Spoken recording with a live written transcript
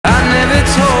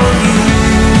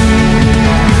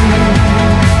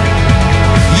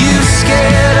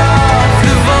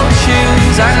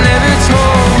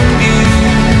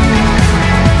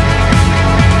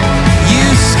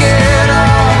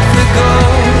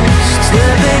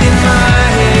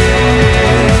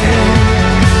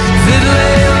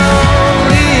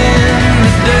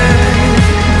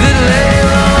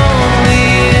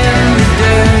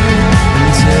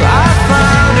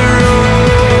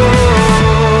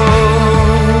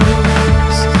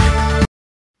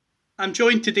I'm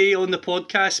joined today on the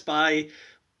podcast by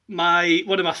my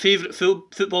one of my favourite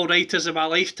football writers of my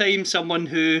lifetime, someone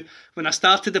who, when I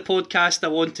started the podcast, I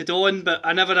wanted on, but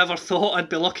I never ever thought I'd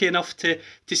be lucky enough to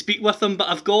speak with him. But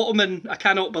I've got him, and I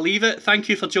cannot believe it. Thank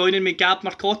you for joining me, Gab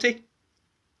Marcotti.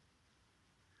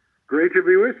 Great to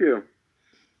be with you.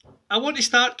 I want to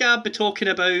start, Gab, by talking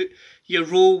about your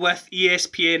role with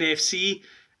ESPN FC.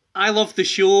 I love the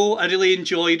show. I really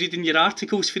enjoy reading your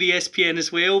articles for ESPN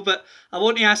as well. But I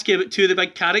want to ask you about two of the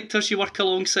big characters you work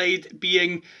alongside,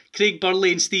 being Craig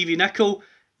Burley and Stevie Nicol.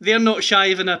 They're not shy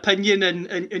of an opinion,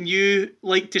 and you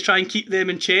like to try and keep them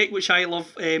in check, which I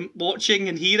love watching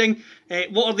and hearing.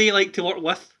 What are they like to work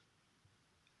with?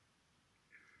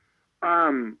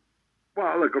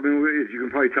 Well, look, I mean, as you can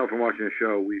probably tell from watching the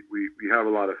show, we have a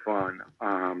lot of fun.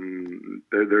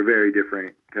 They're very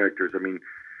different characters. I mean,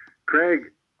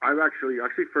 Craig, I actually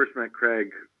first met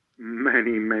Craig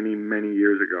many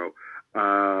years ago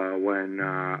when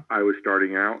I was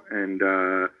starting out, and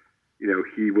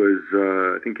he was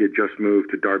I think he had just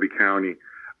moved to Derby County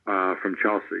from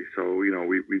Chelsea. So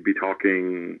we'd be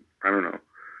talking. I don't know.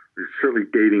 We're certainly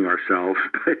dating ourselves,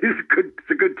 but it's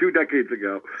a good 2 decades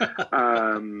ago.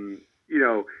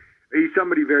 He's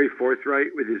somebody very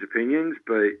forthright with his opinions,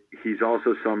 but he's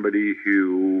also somebody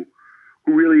who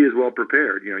really is well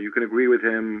prepared. You can agree with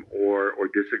him or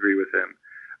disagree with him,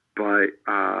 but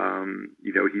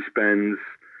he spends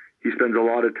a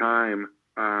lot of time.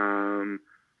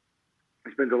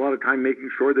 He spends a lot of time making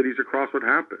sure that he's across what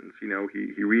happens. He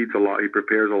reads a lot, he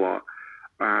prepares a lot.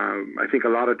 I think a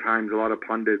lot of times, a lot of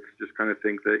pundits just kind of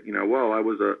think that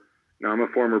I'm a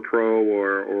former pro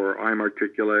or I'm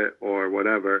articulate or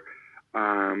whatever.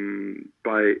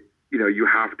 But you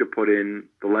have to put in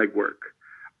the legwork.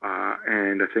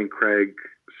 And I think Craig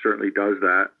certainly does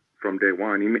that from day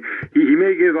one. He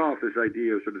may give off this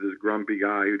idea of sort of this grumpy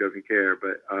guy who doesn't care,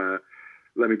 but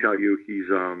let me tell you, he's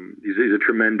a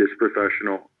tremendous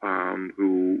professional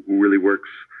who really works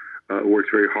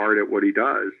very hard at what he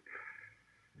does.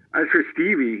 As for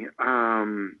Stevie,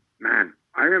 man,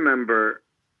 I remember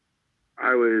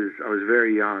I was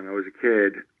very young. I was a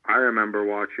kid. I remember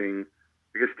watching.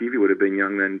 I guess Stevie would have been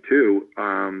young then too.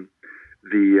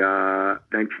 The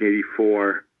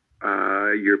 1984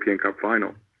 European Cup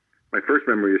final. My first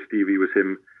memory of Stevie was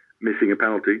him missing a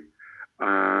penalty,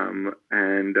 and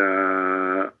then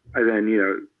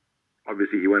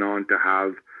obviously he went on to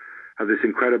have this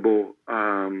incredible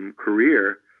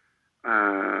career,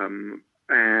 and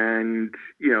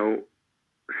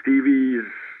Stevie's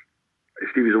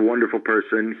a wonderful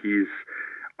person.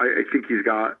 I think he's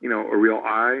got a real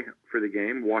eye for the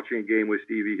game. Watching a game with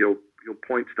Stevie, he'll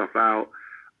point stuff out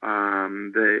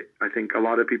that I think a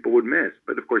lot of people would miss.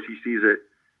 But of course, he sees it,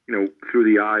 through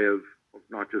the eye of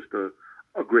not just a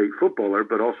great footballer,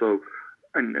 but also,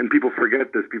 and people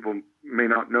forget this. People may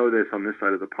not know this on this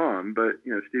side of the pond, but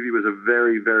Stevie was a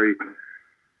very, very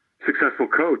successful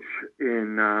coach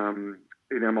in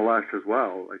MLS as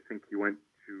well. I think he went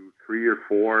to 3 or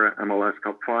 4 MLS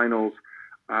Cup finals.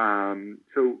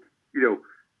 So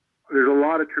there's a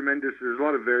lot of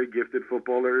very gifted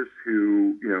footballers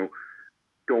who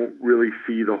don't really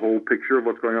see the whole picture of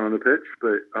what's going on the pitch,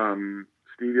 but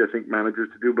Stevie, I think, manages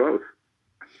to do both.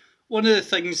 One of the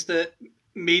things that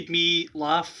made me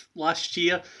laugh last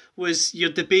year was your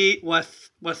debate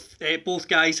with both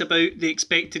guys about the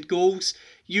expected goals.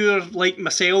 You're like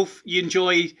myself, you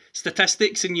enjoy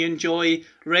statistics and you enjoy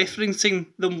referencing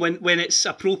them when it's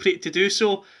appropriate to do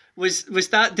so. Was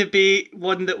that debate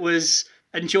one that was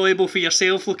enjoyable for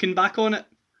yourself looking back on it?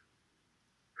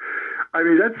 I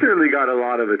mean, that certainly got a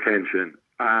lot of attention.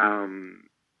 I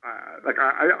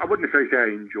wouldn't necessarily say I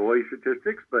enjoy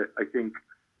statistics, but I think,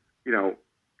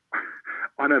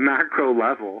 on a macro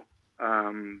level,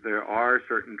 there are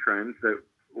certain trends that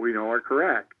we know are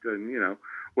correct. And,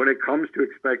 when it comes to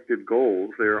expected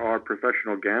goals, there are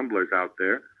professional gamblers out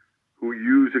there who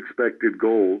use expected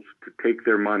goals to take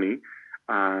their money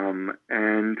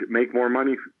and make more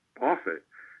money off it.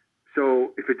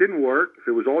 So if it didn't work, if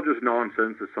it was all just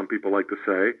nonsense, as some people like to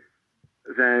say,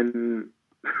 then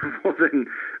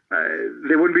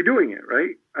they wouldn't be doing it,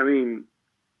 right? I mean,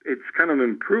 it's kind of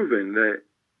been proven that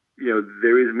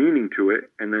there is meaning to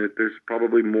it, and that there's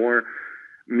probably more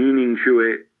meaning to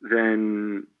it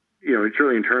than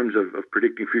surely in terms of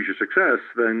predicting future success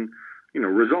than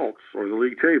results or the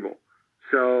league table.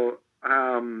 So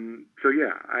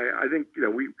yeah, I think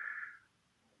we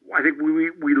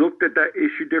looked at that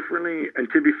issue differently. And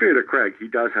to be fair to Craig, he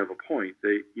does have a point.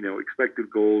 They expected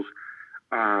goals,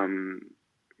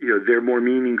 they're more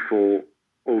meaningful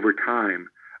over time.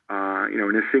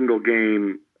 In a single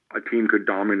game, a team could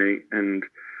dominate and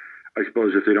I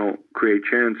suppose if they don't create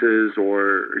chances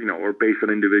or based on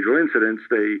individual incidents,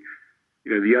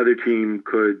 the other team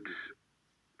could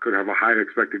have a higher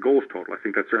expected goals total. I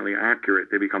think that's certainly accurate.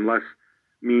 They become less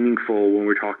meaningful when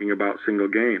we're talking about single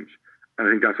games. And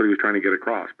I think that's what he was trying to get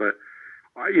across. But,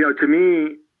 to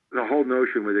me, the whole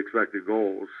notion with expected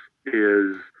goals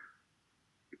is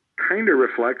kind of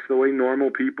reflects the way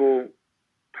normal people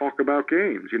talk about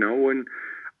games.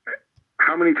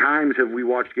 How many times have we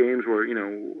watched games where,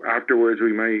 afterwards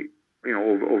we might,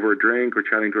 over a drink or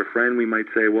chatting to a friend, we might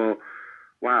say, well,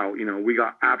 wow, we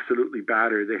got absolutely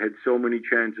battered. They had so many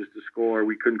chances to score.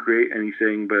 We couldn't create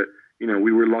anything, but,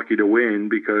 we were lucky to win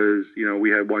because, we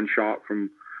had one shot from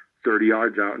 30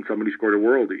 yards out and somebody scored a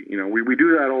worldie. We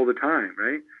do that all the time,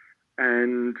 right?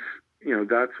 And,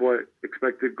 that's what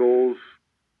expected goals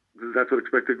do.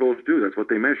 That's what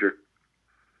they measure.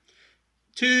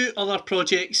 Two other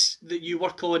projects that you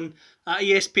work on at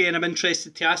ESPN I'm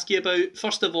interested to ask you about.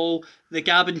 First of all, the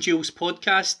Gab and Jules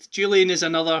podcast. Julian is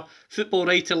another football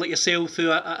writer like yourself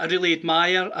who I really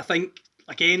admire. I think,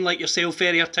 again, like yourself,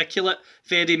 very articulate,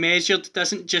 very measured,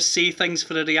 doesn't just say things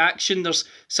for a reaction. There's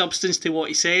substance to what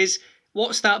he says.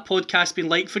 What's that podcast been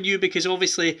like for you? Because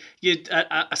obviously you had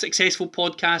a successful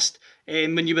podcast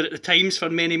when you were at the Times for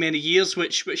many, many years,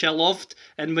 which I loved.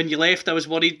 And when you left, I was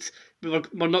worried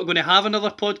we're not going to have another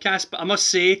podcast. But I must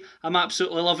say, I'm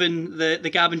absolutely loving the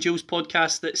Gab and Jules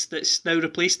podcast that's now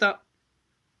replaced that.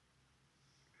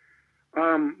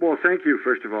 Well, thank you,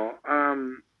 first of all.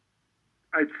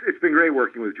 It's been great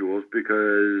working with Jules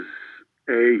because,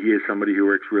 he is somebody who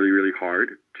works really, really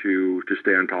hard to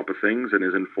stay on top of things and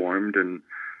is informed, and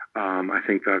I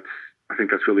think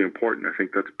that's really important. I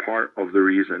think that's part of the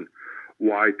reason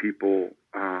why people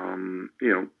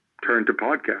turn to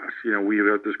podcasts. We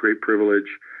have this great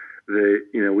privilege that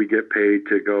we get paid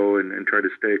to go and try to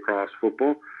stay across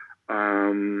football,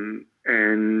 and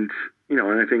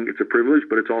I think it's a privilege,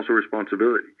 but it's also a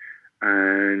responsibility.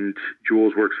 And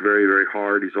Jules works very, very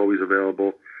hard. He's always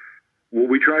available. What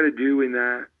we try to do in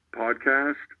that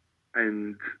podcast,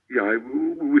 and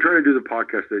we try to do the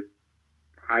podcast that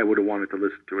I would have wanted to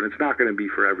listen to, and it's not going to be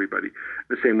for everybody.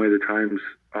 The same way the Times,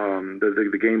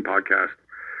 the game podcast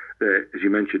that, as you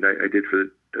mentioned, I did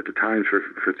at the Times for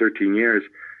 13 years.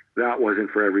 That wasn't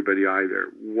for everybody either.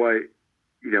 What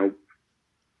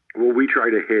we try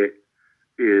to hit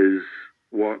is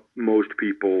what most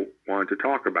people want to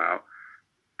talk about,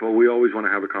 but we always want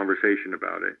to have a conversation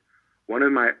about it. One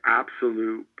of my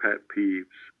absolute pet peeves,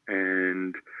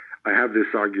 and I have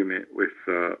this argument with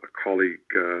a colleague,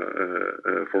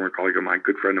 a former colleague of mine,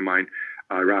 good friend of mine,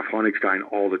 Ralph Honigstein,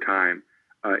 all the time,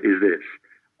 is this.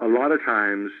 A lot of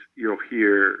times you'll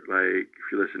hear, like,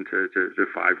 if you listen to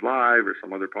Five Live or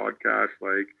some other podcast,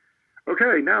 like,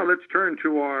 okay, now let's turn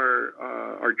to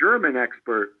our German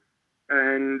expert.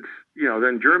 And,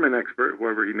 then German expert,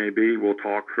 whoever he may be, will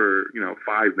talk for,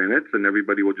 5 minutes and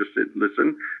everybody will just sit and listen.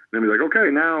 And then be like, okay,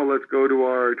 now let's go to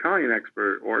our Italian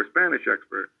expert or our Spanish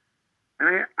expert. And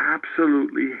I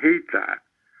absolutely hate that.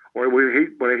 Or what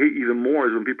I hate even more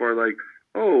is when people are like,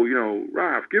 oh,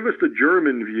 Ralph, give us the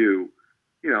German view.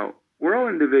 We're all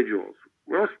individuals.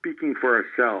 We're all speaking for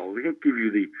ourselves. We can't give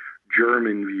you the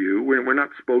German view. We're not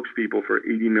spokespeople for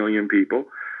 80 million people.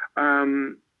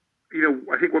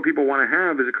 I think what people want to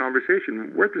have is a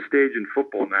conversation. We're at the stage in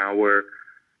football now where,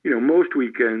 most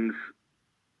weekends,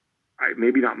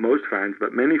 maybe not most fans,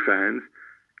 but many fans,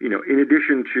 in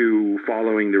addition to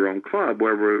following their own club,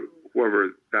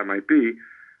 whoever that might be,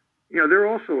 they're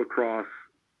also across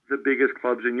the biggest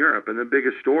clubs in Europe and the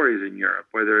biggest stories in Europe,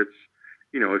 whether it's,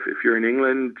 if you're in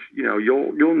England,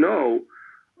 you'll know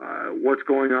what's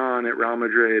going on at Real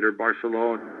Madrid or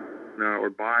Barcelona or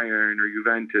Bayern or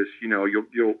Juventus.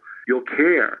 You'll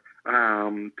care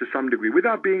to some degree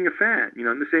without being a fan.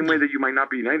 In the same way that you might not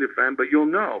be a United fan, but you'll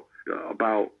know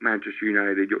about Manchester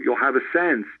United. You'll have a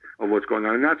sense of what's going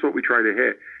on, and that's what we try to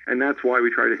hit. And that's why we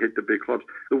try to hit the big clubs.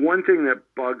 The one thing that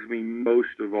bugs me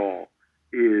most of all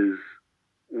is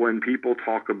when people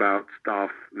talk about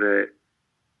stuff that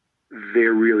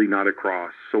they're really not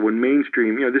across. So when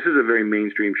mainstream, this is a very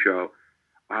mainstream show.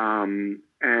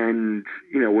 And,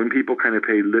 when people kind of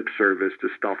pay lip service to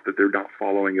stuff that they're not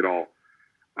following at all.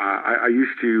 I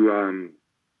used to,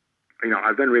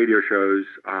 I've done radio shows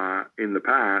in the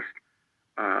past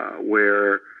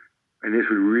where, and this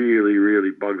would really,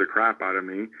 really bug the crap out of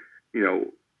me,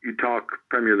 you talk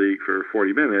Premier League for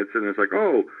 40 minutes and it's like,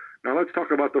 oh, now let's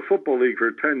talk about the Football League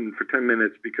for 10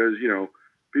 minutes because,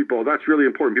 people, that's really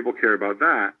important. People care about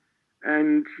that.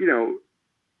 And,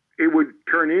 it would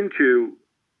turn into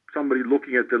somebody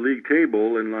looking at the league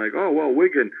table and like, oh, well,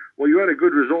 Wigan, well, you had a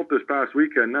good result this past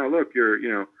weekend. Now, look, you're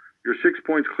you're 6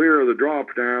 points clear of the drop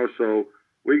now, so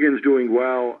Wigan's doing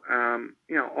well.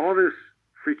 All this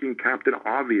freaking Captain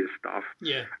Obvious stuff.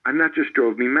 Yeah. And that just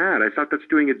drove me mad. I thought that's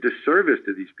doing a disservice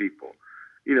to these people.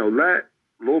 Let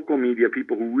local media,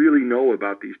 people who really know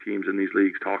about these teams and these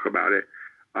leagues, talk about it.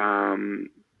 That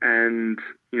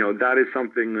is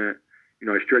something that,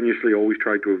 I strenuously always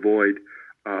tried to avoid,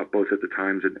 both at the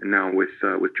Times and now with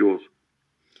Jules.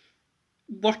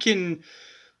 Working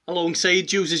alongside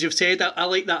Jules, as you've said, I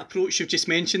like that approach you've just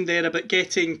mentioned there about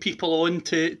getting people on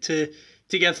to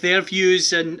give their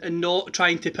views and not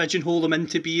trying to pigeonhole them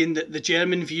into being the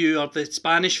German view or the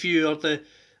Spanish view or the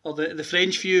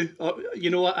French view.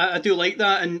 I do like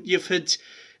that, and you've had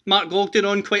Mark Gogden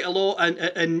on quite a lot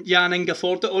and Jan Inge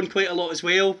Ford on quite a lot as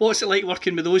well. What's it like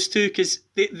working with those two? Because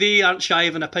they aren't shy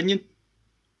of an opinion.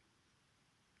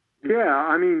 Yeah,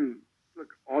 I mean,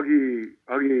 look,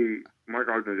 Mark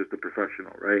Ogden is just a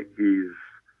professional, right?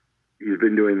 He's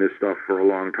been doing this stuff for a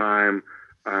long time.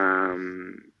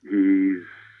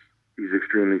 He's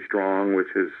extremely strong with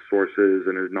his sources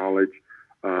and his knowledge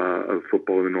of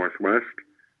football in the Northwest.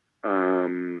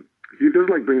 He doesn't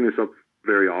like bringing this up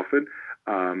very often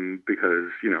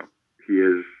because he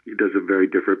does have very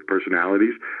different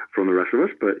personalities from the rest of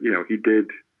us. But he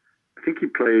did. I think he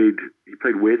played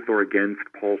with or against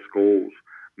Paul Scholes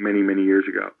many years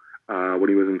ago when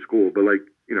he was in school. But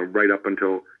right up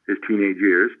until his teenage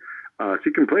years, so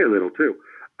he can play a little too.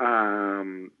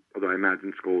 Although I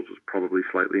imagine Scholes was probably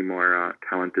slightly more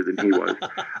talented than he was.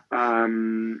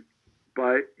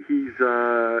 But he's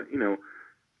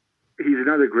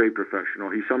another great professional.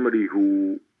 He's somebody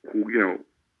who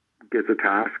gets a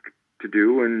task to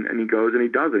do and he goes and he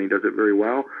does it. He does it very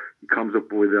well. He comes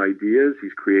up with ideas.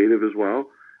 He's creative as well.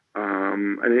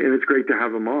 And it's great to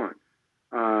have him on.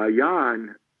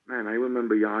 Jan, man, I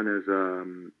remember Jan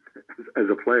as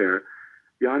a player.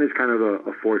 Jan is kind of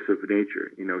a force of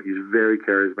nature. He's very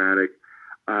charismatic.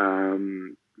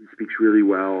 He speaks really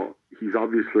well. He's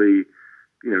obviously,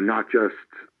 not just,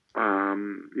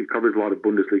 he covers a lot of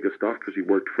Bundesliga stuff because he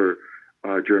worked for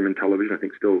German television. I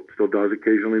think still does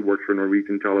occasionally, works for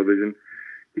Norwegian television.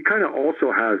 He kind of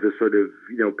also has this sort of,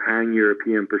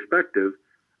 pan-European perspective,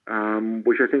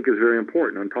 which I think is very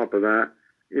important. On top of that,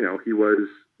 he was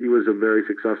a very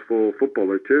successful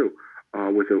footballer too.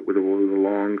 With a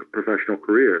long professional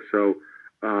career. So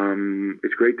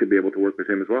it's great to be able to work with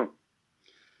him as well.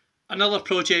 Another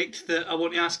project that I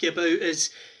want to ask you about is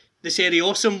the Serie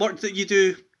Awesome work that you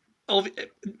do.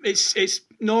 It's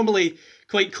normally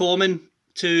quite common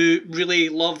to really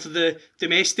love the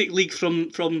domestic league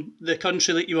from the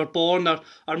country that you were born or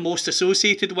are most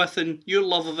associated with, and your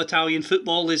love of Italian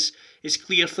football is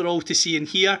clear for all to see and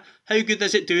hear. How good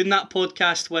is it doing that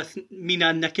podcast with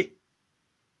Mina and Nicky?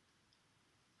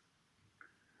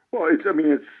 Well, it's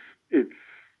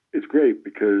great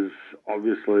because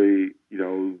obviously,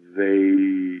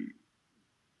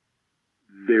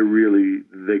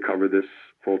 they cover this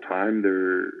full time.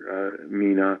 They're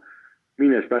Mina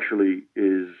especially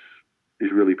is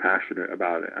really passionate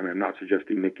about it. I mean, I'm not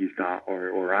suggesting Nicky's not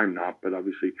or I'm not, but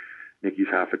obviously Nicky's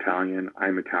half Italian.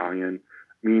 I'm Italian.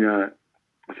 Mina,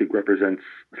 I think, represents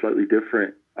a slightly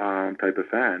different type of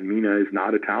fan. Mina is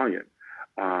not Italian,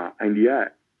 and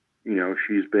yet,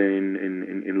 she's been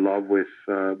in love with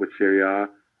Serie A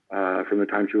from the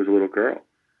time she was a little girl,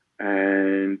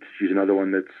 and she's another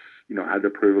one that's had the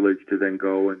privilege to then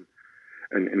go and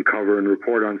cover and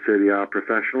report on Serie A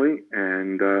professionally,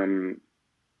 and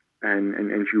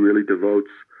she really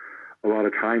devotes a lot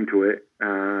of time to it.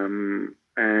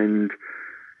 And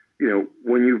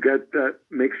when you get that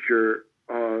mixture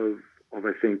of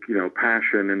I think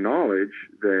passion and knowledge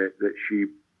that she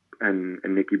and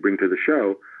Nicky bring to the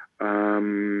show.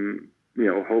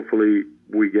 Hopefully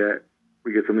we get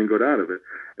something good out of it.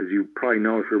 As you probably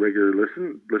know, if you're a regular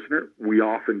listener, we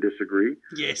often disagree.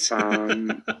 Yes.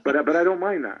 But I don't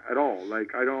mind that at all. I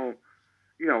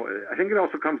think it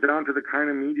also comes down to the kind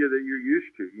of media that you're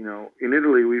used to. In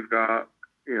Italy, we've got,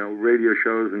 radio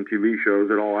shows and TV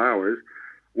shows at all hours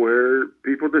where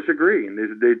people disagree and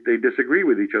they disagree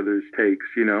with each other's takes,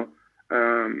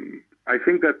 I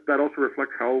think that also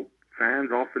reflects how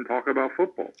fans often talk about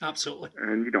football. Absolutely.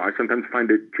 And, I sometimes find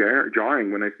it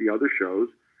jarring when I see other shows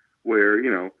where,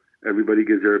 everybody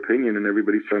gives their opinion and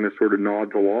everybody kind of sort of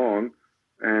nods along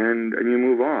and you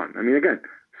move on. I mean, again,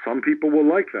 some people will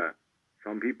like that.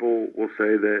 Some people will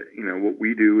say that, what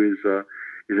we do is I've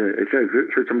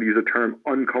heard somebody use the term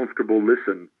uncomfortable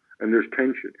listen and there's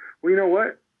tension. Well, you know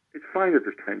what? It's fine that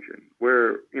there's tension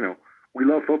where, we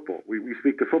love football. We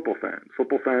speak to football fans.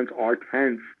 Football fans are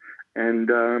tense. And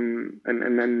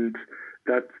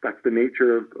that's the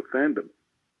nature of fandom.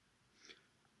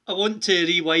 I want to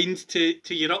rewind to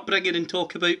your upbringing and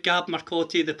talk about Gab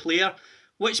Marcotti, the player.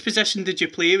 Which position did you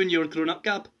play when you were growing up,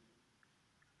 Gab?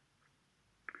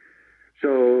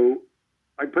 So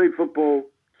I played football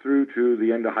through to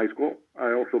the end of high school.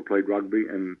 I also played rugby,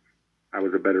 and I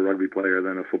was a better rugby player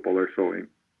than a footballer, so I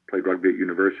played rugby at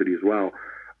university as well,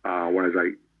 whereas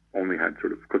I only had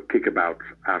sort of quick kickabouts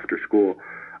after school.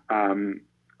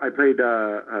 I played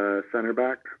center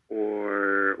back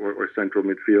or central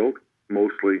midfield,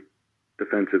 mostly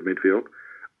defensive midfield.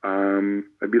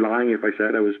 I'd be lying if I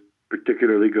said I was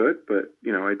particularly good, but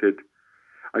I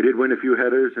did win a few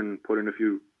headers and put in a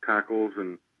few tackles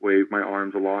and waved my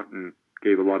arms a lot and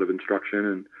gave a lot of instruction,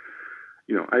 and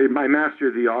I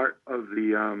mastered the art of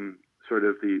the sort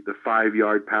of the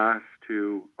 5-yard pass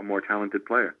to a more talented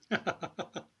player.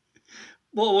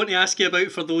 What I want to ask you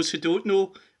about, for those who don't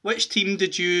know, which team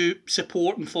did you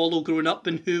support and follow growing up,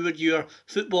 and who were your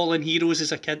footballing heroes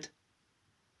as a kid?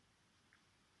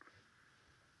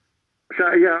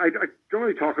 So yeah, I don't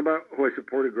really talk about who I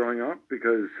supported growing up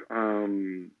because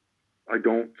I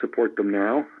don't support them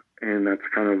now, and that's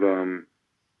kind of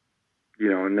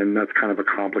and then that's kind of a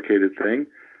complicated thing.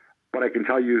 But I can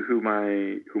tell you who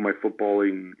my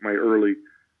early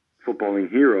footballing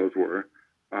heroes were.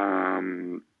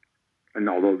 And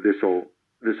although this will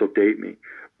date me,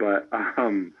 but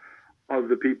of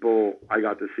the people I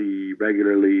got to see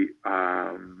regularly,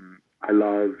 I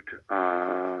loved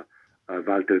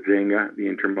Walter Zenga, the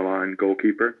Inter Milan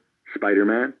goalkeeper,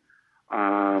 Spider-Man.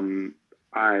 I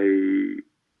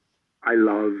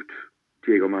loved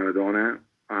Diego Maradona,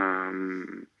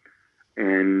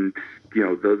 and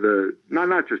the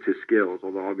not just his skills,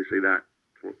 although obviously that's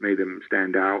what made him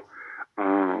stand out,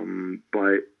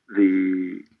 but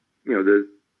the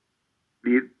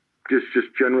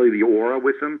just generally the aura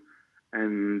with him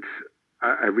and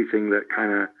everything that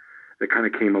kind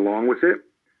of came along with it.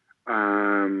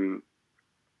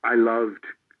 I loved,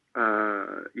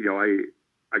 I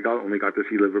only got to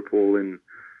see Liverpool in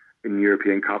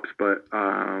European Cups, but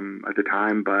at the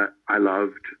time, but I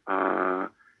loved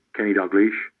Kenny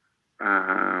Dalglish.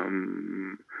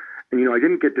 And I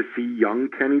didn't get to see young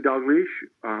Kenny Dalglish.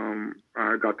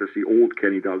 I got to see old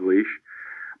Kenny Dalglish.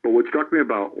 But what struck me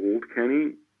about old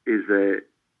Kenny is that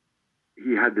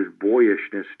he had this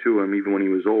boyishness to him, even when he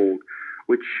was old,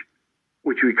 which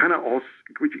he kind of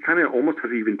almost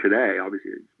has even today.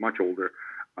 Obviously, he's much older.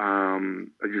 I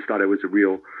just thought it was a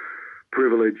real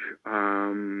privilege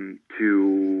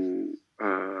to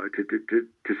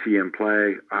see him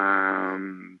play.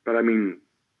 But I mean,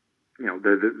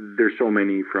 there's so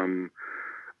many from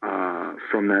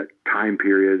that time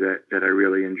period that I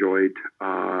really enjoyed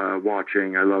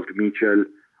watching. I loved Michel,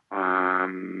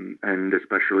 and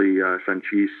especially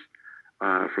Sanchis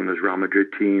from those Real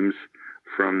Madrid teams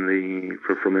from the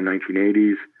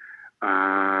 1980s.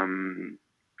 I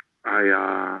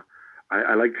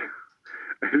liked.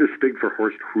 I had this thing for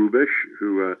Horst Hrubesch,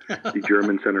 who the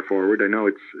German center forward. I know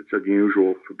it's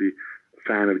unusual to be a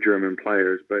fan of German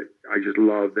players, but I just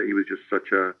love that he was just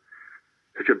such a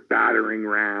battering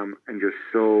ram and just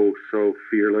so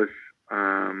fearless.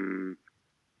 I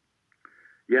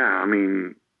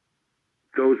mean,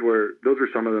 those were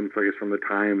some of them, I guess, from the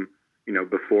time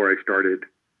before I started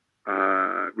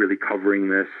really covering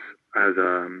this as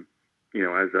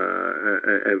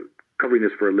covering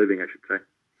this for a living, I should say.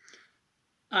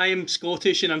 I am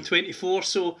Scottish and I'm 24,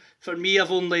 so for me,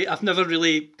 I've never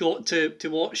really got to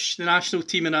watch the national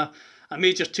team in a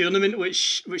major tournament,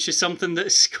 which is something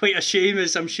that's quite a shame,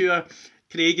 as I'm sure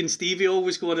Craig and Stevie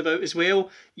always go on about as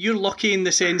well. You're lucky in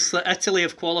the sense that Italy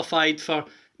have qualified for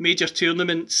major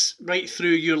tournaments right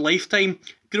through your lifetime.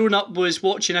 Growing up, was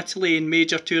watching Italy in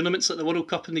major tournaments like the World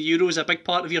Cup and the Euros a big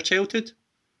part of your childhood?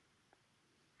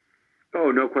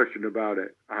 Oh, no question about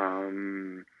it.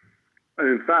 And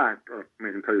in fact, I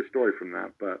can tell you a story from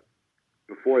that, but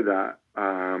before that,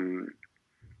 I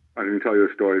can tell you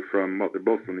a story from, well, they're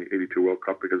both from the 82 World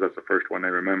Cup because that's the first one I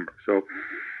remember. So,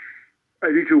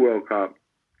 82 World Cup,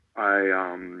 I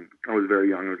was very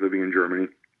young. I was living in Germany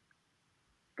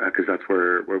because that's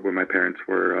where my parents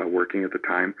were working at the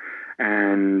time.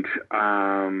 And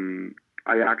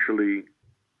I actually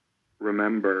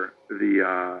remember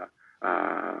the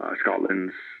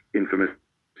Scotland's infamous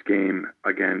game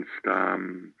against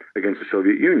the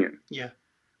Soviet Union. Yeah.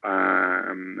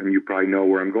 And you probably know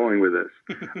where I'm going with this.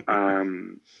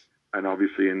 And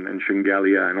obviously in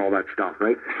Shengelia and all that stuff,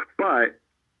 right? But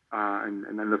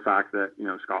and then the fact that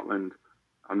Scotland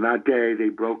on that day they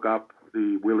broke up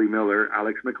the Willie Miller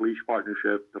Alex McLeish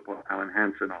partnership to put Alan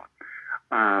Hansen on.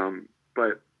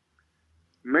 But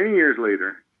many years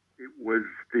later, it was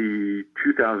the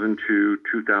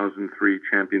 2002-2003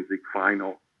 Champions League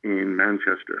final in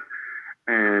Manchester.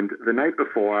 And the night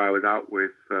before, I was out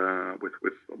with a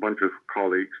bunch of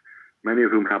colleagues, many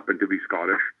of whom happened to be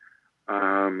Scottish.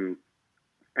 And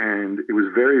it was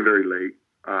very, very late.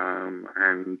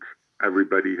 And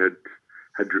everybody had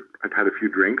a few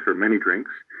drinks, or many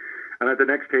drinks. And at the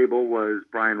next table was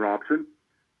Brian Robson,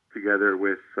 together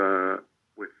with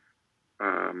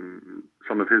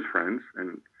some of his friends,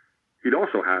 and he'd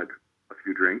also had a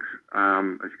few drinks,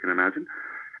 as you can imagine.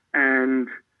 And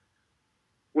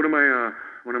one of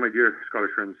my dear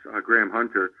Scottish friends, Graham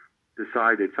Hunter,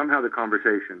 decided, somehow the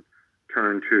conversation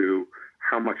turned to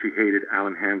how much he hated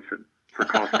Alan Hansen for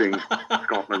costing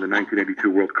Scotland the 1982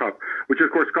 World Cup, which of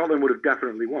course Scotland would have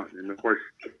definitely won. And of course,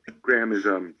 Graham is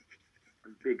a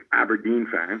big Aberdeen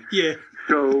fan. Yeah.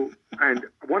 So, and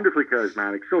wonderfully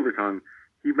charismatic, silver tongue,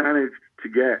 he managed to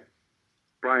get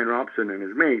Brian Robson and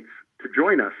his mates to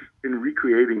join us in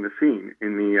recreating the scene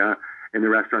in the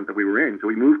restaurant that we were in. So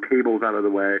we moved tables out of the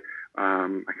way. I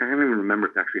can't even remember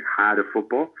if they actually had a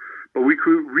football, but we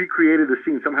recreated the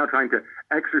scene, somehow trying to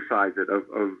exercise it of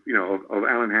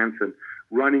Alan Hansen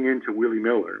running into Willie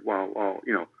Miller while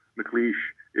McLeish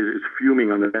is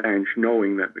fuming on the bench,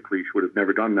 knowing that McLeish would have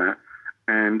never done that.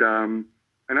 And I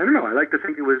don't know. I like to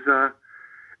think it was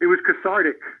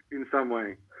cathartic in some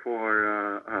way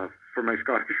for my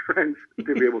Scottish friends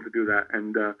to be able to do that.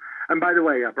 And by the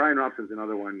way, Brian Robson's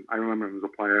another one. I remember him as a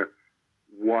player.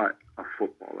 What a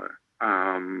footballer!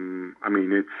 I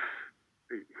mean,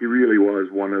 he really was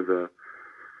one of the.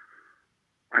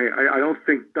 I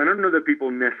don't know that people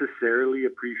necessarily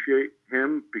appreciate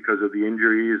him because of the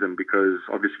injuries and because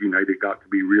obviously United got to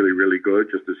be really, really good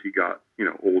just as he got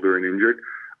older and injured.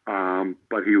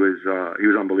 But he was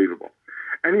unbelievable.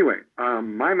 Anyway,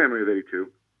 my memory of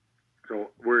 '82.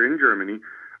 So we're in Germany,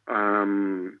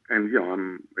 and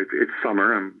it's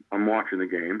summer. I'm watching the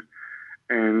games,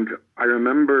 and I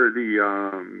remember the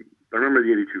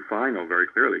 '82 final very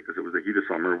clearly because it was the heat of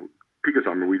summer, peak of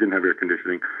summer. We didn't have air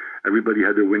conditioning. Everybody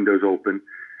had their windows open,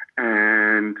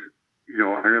 and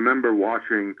I remember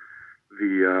watching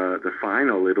the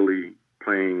final, Italy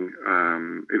playing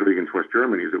Italy against West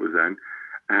Germany as it was then,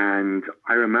 and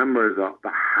I remember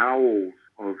the howls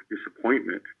of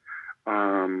disappointment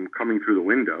coming through the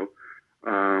window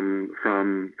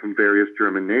from various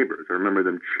German neighbors. I remember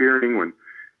them cheering when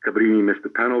Cabrini missed the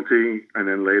penalty, and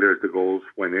then later as the goals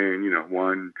went in,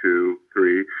 1, 2,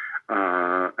 3,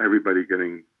 everybody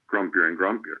getting grumpier and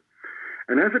grumpier.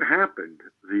 And as it happened,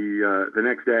 the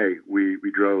next day we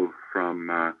drove from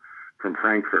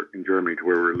Frankfurt in Germany to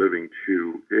where we were living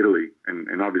to Italy,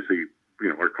 and obviously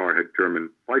our car had German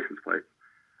license plates.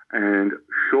 And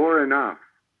sure enough,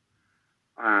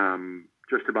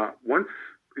 just about once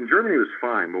in Germany it was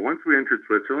fine, but once we entered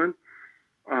Switzerland,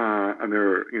 and there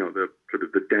were,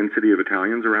 the density of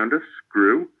Italians around us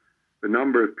grew, the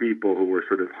number of people who were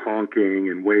sort of honking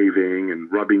and waving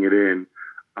and rubbing it in,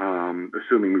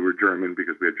 assuming we were German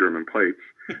because we had German plates,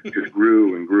 just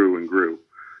grew and grew and grew.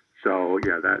 So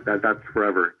yeah, that's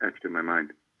forever etched in my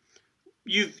mind.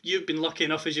 You've been lucky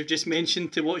enough, as you've just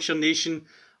mentioned, to watch your nation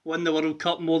win the World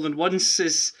Cup more than once.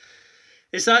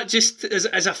 Is that just,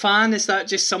 as a fan, is that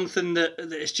just something that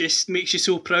is just makes you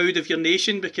so proud of your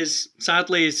nation? Because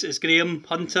sadly, as Graham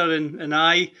Hunter and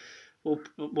I will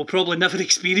probably never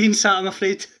experience that, I'm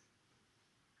afraid.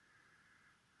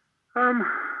 I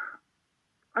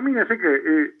think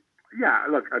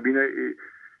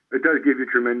it does give you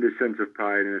a tremendous sense of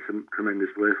pride and a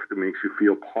tremendous lift. It makes you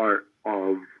feel part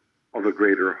of a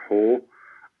greater whole.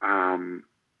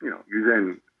 You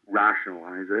then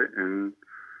rationalize it and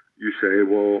you say,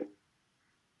 well,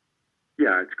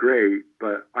 yeah, it's great,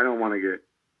 but I don't want to get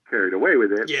carried away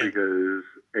with it because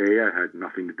A, I had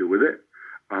nothing to do with it.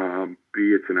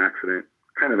 B, it's an accident,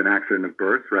 kind of an accident of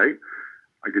birth, right?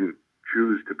 I didn't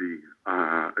choose to be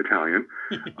Italian.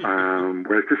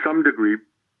 Whereas to some degree,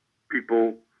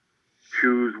 people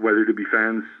choose whether to be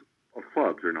fans of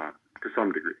clubs or not, to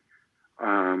some degree.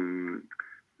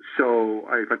 So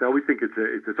I always think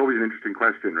it's always an interesting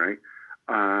question, right?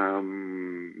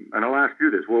 And I'll ask you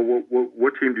this: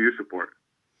 what team do you support?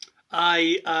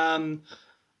 I've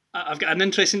got an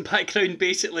interesting background.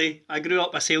 Basically, I grew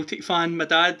up a Celtic fan. My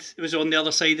dad was on the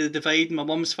other side of the divide. My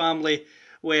mum's family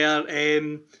were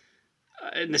in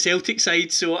the Celtic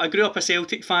side, so I grew up a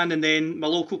Celtic fan. And then my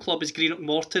local club is Greenock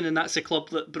Morton, and that's the club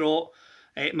that brought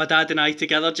my dad and I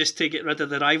together just to get rid of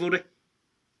the rivalry.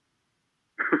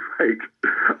 Right.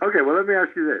 Okay. Well, let me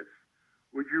ask you this: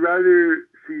 would you rather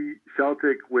see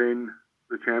Celtic win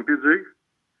the Champions League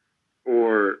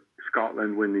or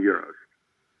Scotland win the Euros?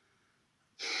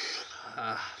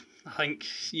 I think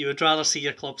you would rather see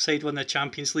your club side win the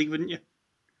Champions League, wouldn't you?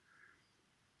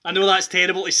 I know that's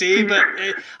terrible to say, but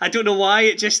I don't know why.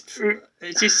 It just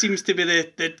seems to be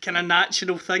the kind of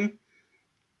natural thing.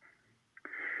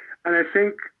 And I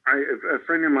think a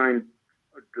friend of mine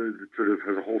sort of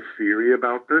has a whole theory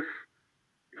about this.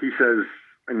 He says,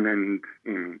 and then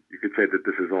you could say that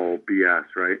this is all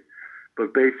BS, right?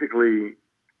 But basically,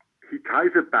 he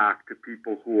ties it back to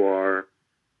people who are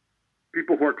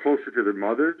closer to their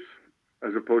mothers,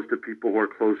 as opposed to people who are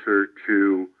closer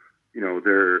to,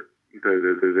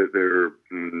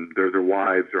 their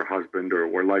wives or husband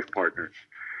or life partners.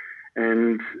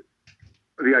 And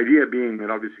the idea being that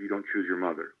obviously you don't choose your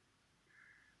mother.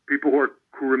 People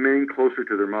who remain closer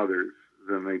to their mothers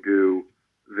than they do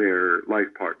their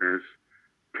life partners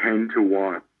tend to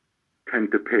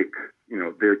pick,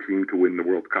 their team to win the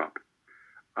World Cup.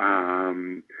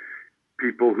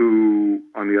 People who,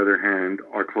 on the other hand,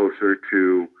 are closer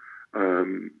to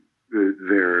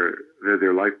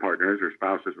their life partners or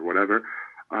spouses or whatever,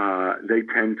 they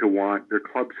tend to want their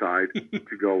club side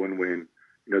to go and win,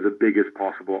 the biggest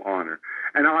possible honor.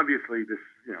 And obviously, this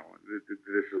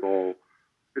is all.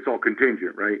 It's all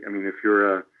contingent, right? I mean, if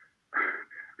you're a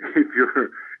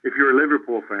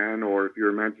Liverpool fan or if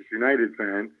you're a Manchester United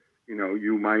fan,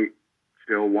 you might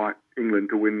still want England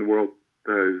to win the World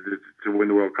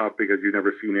Cup because you've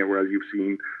never seen it, whereas you've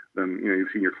seen them,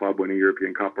 you've seen your club win a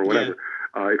European Cup or whatever.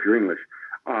 Yeah. If you're English,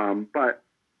 but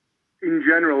in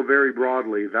general, very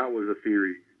broadly, that was a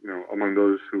theory, among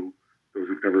those who've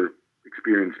never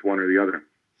experienced one or the other.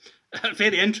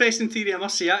 Very interesting theory, I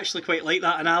must say. I actually quite like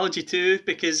that analogy too,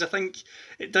 because I think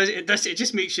it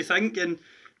just makes you think. And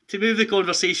to move the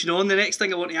conversation on, the next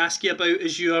thing I want to ask you about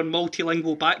is your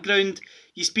multilingual background.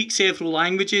 You speak several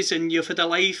languages and you've had a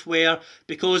life where,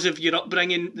 because of your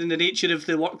upbringing and the nature of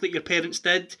the work that your parents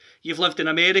did, you've lived in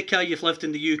America, you've lived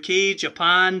in the UK,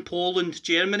 Japan, Poland,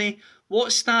 Germany.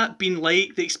 What's that been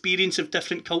like, the experience of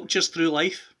different cultures through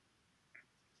life?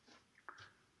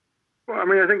 Well, I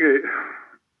mean, I think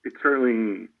it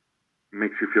certainly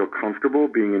makes you feel comfortable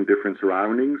being in different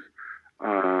surroundings,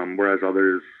 whereas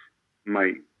others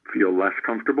might feel less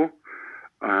comfortable.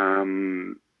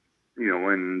 And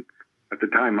at the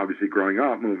time, obviously growing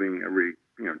up, moving every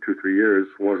 2-3 years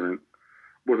wasn't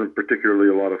particularly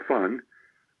a lot of fun.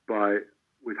 But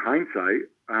with hindsight,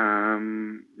 I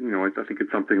think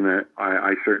it's something that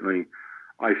I certainly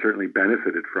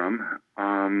benefited from.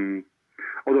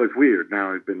 Although it's weird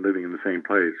now, I've been living in the same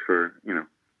place for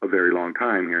a very long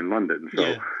time here in London, so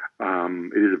it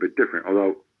is a bit different.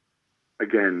 Although,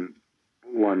 again,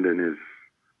 London is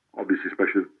obviously,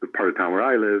 especially the part of town where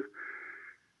I live,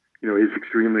 is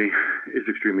extremely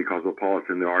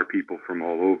cosmopolitan. There are people from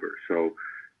all over, so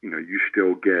you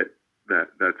still get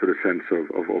that sort of sense of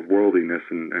worldliness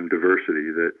and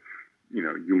diversity that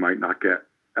you might not get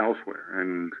elsewhere.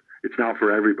 And it's not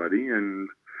for everybody. And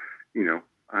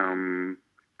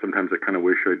sometimes I kind of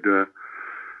wish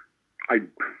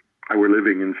I were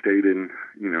living and stayed in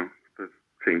the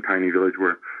same tiny village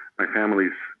where my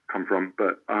family's come from,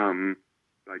 but I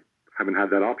haven't had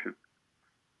that option.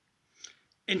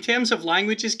 In terms of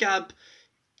languages, Gab,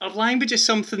 are languages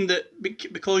something that,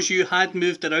 because you had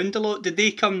moved around a lot, did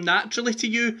they come naturally to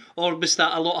you, or was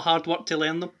that a lot of hard work to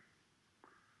learn them?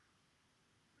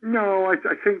 No, I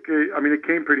think it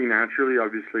came pretty naturally.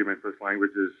 Obviously, my first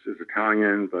language is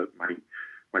Italian, but my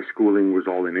schooling was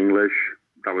all in English.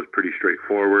 That was pretty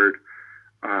straightforward.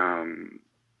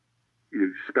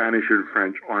 Spanish and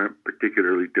French aren't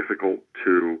particularly difficult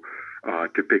to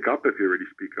pick up if you already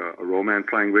speak a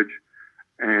Romance language.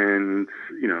 And,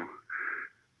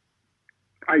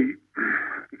 I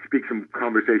speak some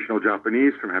conversational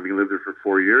Japanese from having lived there for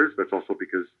 4 years. That's also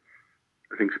because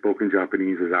I think spoken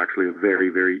Japanese is actually a very,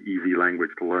 very easy language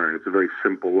to learn. It's a very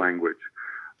simple language.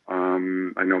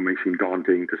 I know it may seem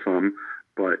daunting to some,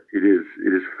 but it is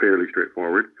fairly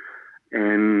straightforward.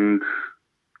 And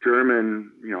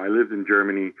German, I lived in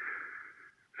Germany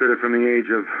sort of from the age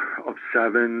of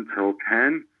 7 till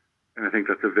 10, and I think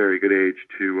that's a very good age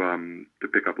to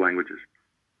pick up languages.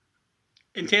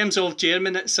 In terms of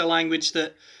German, it's a language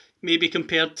that maybe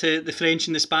compared to the French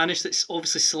and the Spanish, that's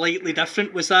obviously slightly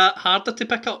different. Was that harder to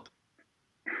pick up?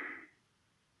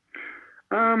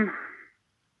 I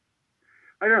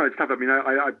don't know. It's tough. I mean,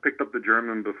 I picked up the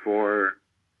German before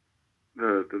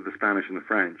the Spanish and the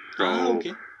French. So,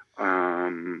 okay.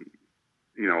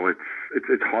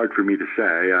 It's hard for me to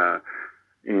say.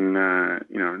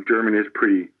 German is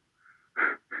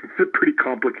it's a pretty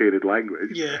complicated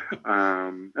language. Yeah.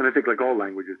 And I think, like all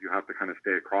languages, you have to kind of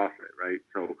stay across it, right?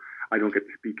 So I don't get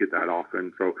to speak it that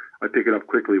often. So I pick it up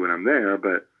quickly when I'm there,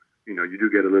 but you do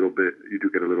get a little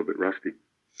bit rusty.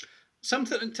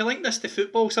 Something to link this to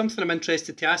football, something I'm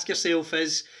interested to ask yourself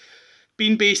is,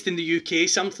 being based in the UK,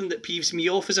 something that peeves me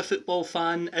off as a football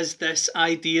fan is this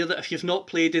idea that if you've not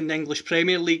played in the English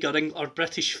Premier League or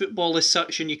British football as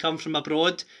such and you come from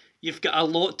abroad, you've got a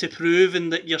lot to prove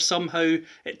and that you're somehow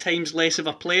at times less of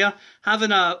a player.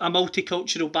 Having a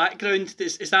multicultural background,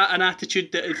 is that an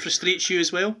attitude that frustrates you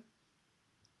as well?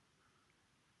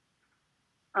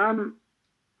 I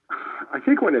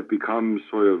think when it becomes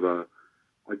sort of a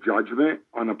judgment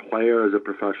on a player as a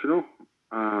professional,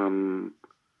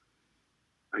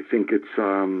 I think it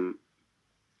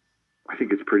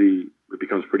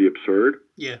becomes pretty absurd.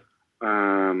 Yeah.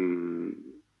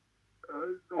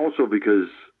 Also because,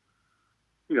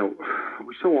 we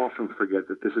so often forget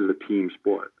that this is a team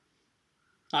sport.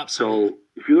 Absolutely. So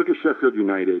if you look at Sheffield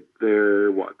United,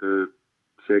 they're 6th,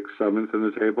 7th in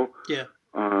the table. Yeah.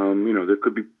 They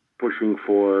could be pushing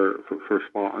for a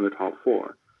spot on the top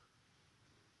 4.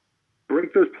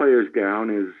 Break those players down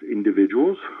as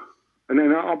individuals. And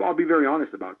then I'll be very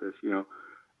honest about this.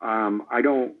 I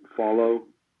don't follow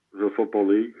the Football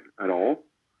League at all.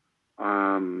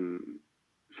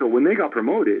 So when they got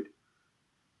promoted,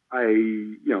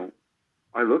 I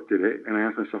looked at it and I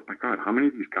asked myself, my God, how many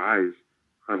of these guys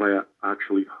have I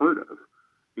actually heard of?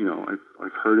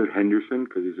 I've heard of Henderson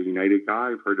because he's a United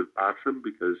guy. I've heard of Basham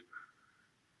because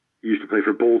he used to play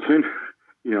for Bolton.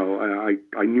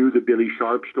 I knew the Billy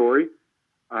Sharp story.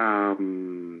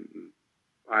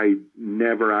 I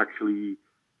never actually,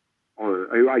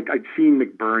 I'd seen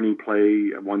McBurney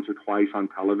play once or twice on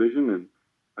television, and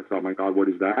I thought, my God, what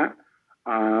is that?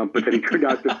 But then he turned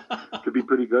out to be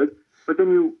pretty good. But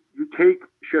then you take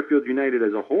Sheffield United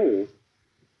as a whole,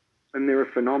 and they're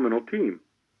a phenomenal team,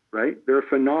 right? They're a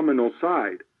phenomenal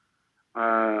side.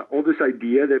 All this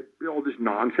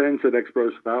nonsense that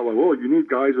experts about, you need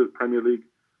guys with Premier League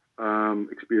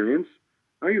experience.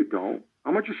 No, you don't.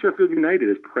 How much of Sheffield United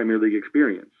has Premier League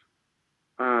experience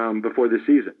before this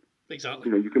season?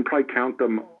 Exactly. You can probably count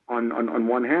them on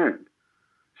one hand.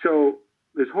 So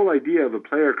this whole idea of a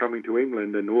player coming to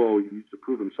England and, he needs to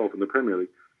prove himself in the Premier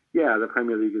League. Yeah, the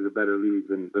Premier League is a better league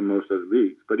than most other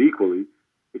leagues, but equally,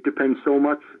 it depends so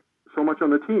much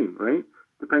on the team, right?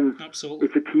 Depends. Absolutely.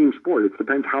 It's a team sport. It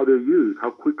depends how they're used,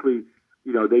 how quickly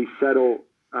they settle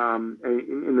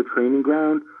in the training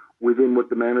ground within what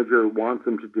the manager wants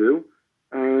them to do.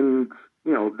 And,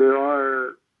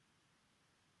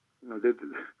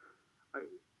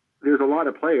 there's a lot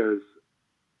of players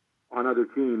on other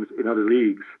teams in other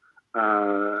leagues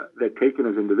that, taken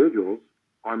as individuals,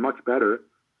 are much better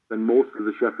than most of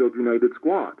the Sheffield United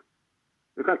squad.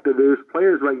 In fact, there's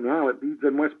players right now at Leeds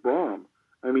and West Brom.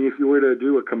 I mean, if you were to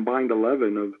do a combined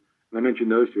 11 of, and I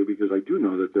mentioned those two because I do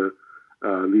know that they're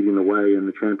leading the way in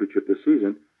the championship this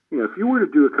season. If you were to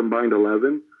do a combined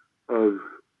 11 of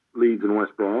Leeds and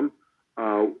West Brom,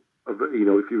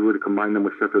 if you were to combine them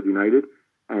with Sheffield United,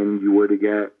 and you were to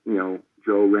get,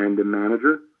 Joe, random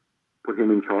manager, put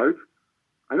him in charge,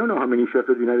 I don't know how many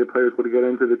Sheffield United players would get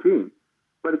into the team.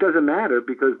 But it doesn't matter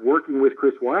because working with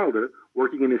Chris Wilder,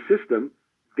 working in his system,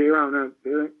 they are an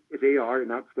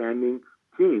outstanding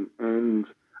team, and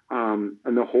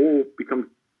the whole becomes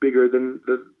bigger than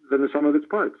the sum of its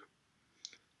parts.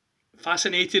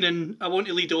 Fascinating, and I want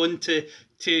to lead on to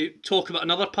talk about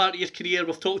another part of your career.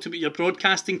 We've talked about your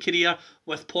broadcasting career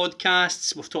with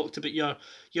podcasts. We've talked about your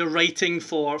writing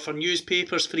for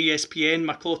newspapers, for ESPN,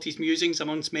 Marcotti's Musings,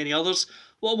 amongst many others.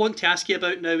 What I want to ask you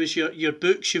about now is your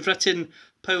books. You've written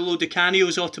Paolo Di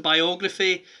Canio's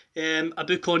autobiography, a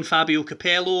book on Fabio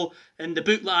Capello, and the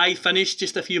book that I finished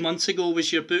just a few months ago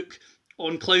was your book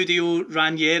on Claudio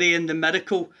Ranieri and the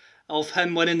miracle of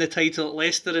him winning the title at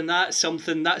Leicester, and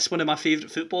that's one of my favourite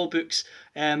football books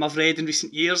I've read in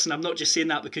recent years, and I'm not just saying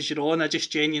that because you're on. I just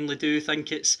genuinely do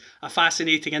think it's a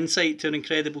fascinating insight to an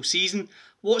incredible season.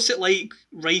 What's it like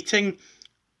writing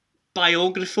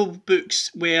biographical books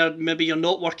where maybe you're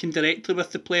not working directly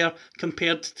with the player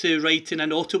compared to writing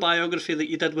an autobiography that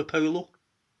you did with Paolo?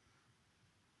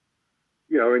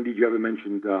 Yeah, or indeed you haven't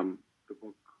mentioned the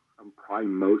book I'm probably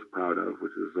most proud of,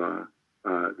 which is The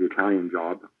Italian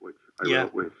Job, which I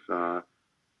wrote with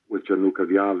Gianluca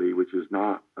Vialli, which is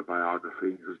not a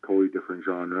biography. It's a totally different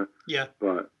genre. Yeah.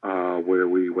 But where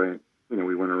we went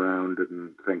around,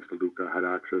 and thanks to Luca, had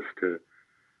access to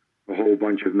a whole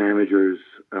bunch of managers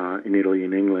in Italy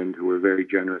and England who were very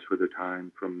generous with their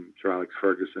time, from Sir Alex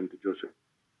Ferguson to Jose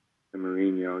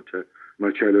Mourinho to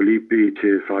Marcello Lippi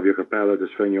to Fabio Capello to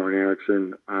Sven-Göran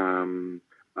Eriksson to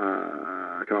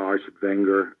Arsene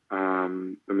Wenger.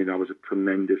 That was a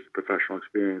tremendous professional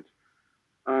experience.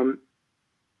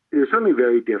 It was certainly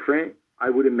very different I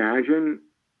would imagine,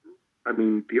 I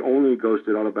mean, the only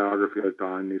ghosted autobiography I've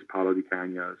done is Paulo Di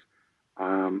Canha's.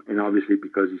 And obviously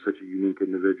because he's such a unique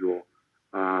individual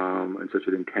and such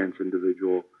an intense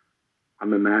individual,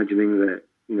 I'm imagining that,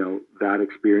 you know, that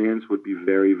experience would be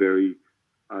very, very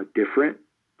different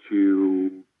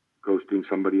to ghosting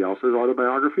somebody else's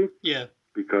autobiography. Yeah.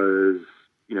 Because,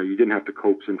 you know, you didn't have to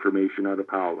coax information out of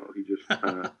Paulo. He just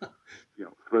you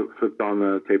know, flipped on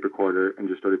the tape recorder and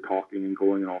just started talking and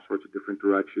going in all sorts of different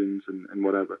directions and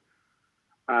whatever.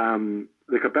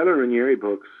 The Capello Ranieri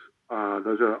books,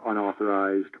 those are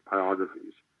unauthorized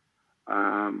biographies.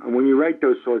 And when you write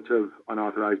those sorts of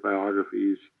unauthorized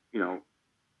biographies, you know,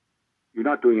 you're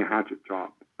not doing a hatchet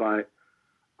job, but,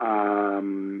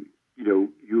 you know,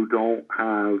 you don't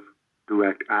have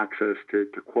direct access to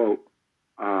quote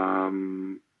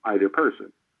either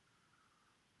person.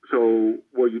 So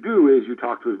what you do is you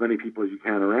talk to as many people as you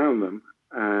can around them,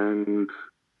 and,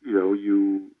 you know,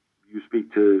 you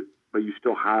speak to, but you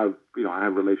still have, you know, I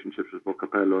have relationships with both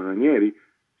Capello and Ranieri,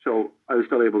 so I was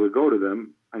still able to go to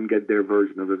them and get their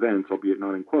version of events, albeit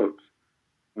not in quotes.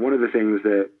 One of the things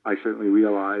that I certainly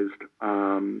realized,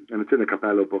 and it's in the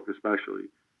Capello book especially,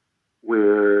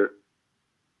 where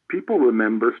people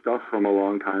remember stuff from a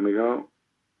long time ago,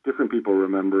 different people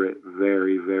remember it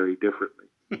very, very differently.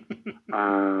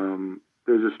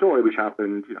 There's a story which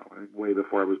happened, you know, way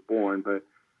before I was born, but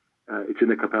it's in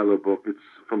the Capello book. It's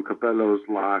from Capello's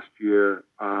last year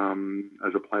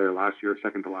as a player,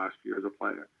 second to last year as a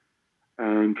player.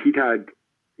 And he'd had,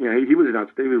 you know, he was an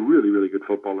outstanding, really, really good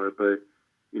footballer, but,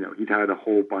 you know, he'd had a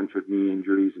whole bunch of knee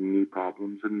injuries and knee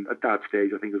problems. And at that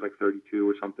stage, I think he was like 32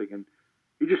 or something, and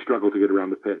he just struggled to get around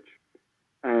the pitch.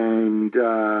 And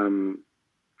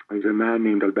there's a man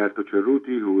named Alberto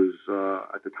Cerruti, who was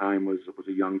at the time was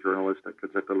a young journalist at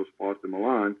Gazzetta dello Sport in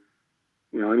Milan.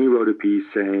 You know, and he wrote a piece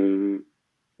saying,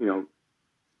 you know,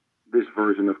 this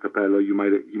version of Capello, you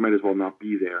might as well not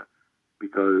be there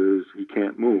because he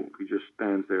can't move. He just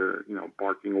stands there, you know,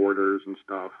 barking orders and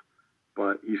stuff.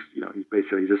 But he's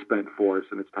basically a spent force,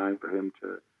 and it's time for him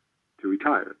to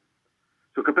retire.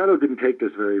 So Capello didn't take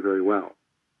this very, very well,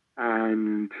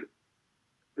 and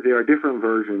there are different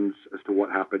versions as to what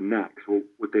happened next. Well,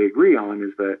 what they agree on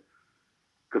is that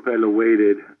Capello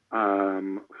waited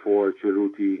for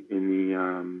Cerruti in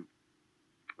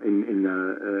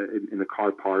the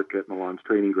car park at Milan's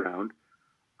training ground,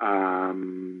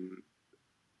 and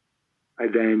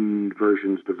then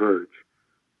versions diverge.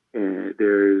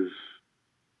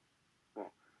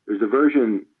 There's a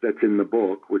version that's in the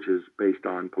book, which is based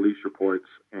on police reports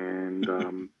and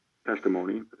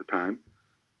testimony at the time.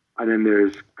 And then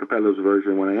there's Capello's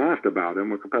version when I asked about him,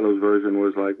 where Capello's version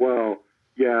was like, well,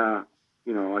 yeah,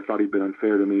 you know, I thought he'd been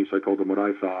unfair to me, so I told him what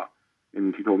I thought,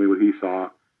 and he told me what he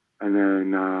thought, and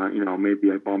then, you know,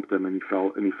 maybe I bumped him and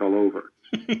he fell over.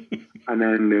 And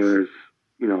then there's,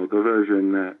 you know, the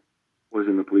version that was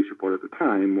in the police report at the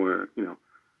time where, you know,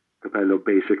 Capello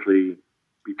basically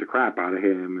beat the crap out of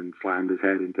him and slammed his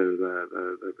head into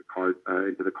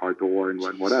the car door and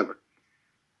whatever.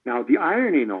 Now, the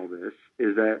irony in all this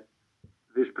is that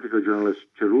this particular journalist,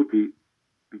 Cerruti,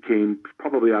 became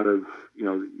probably out of, you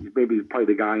know, probably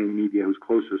the guy in the media who's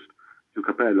closest to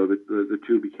Capello. The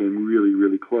two became really,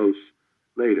 really close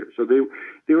later. So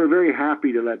they were very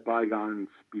happy to let bygones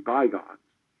be bygones.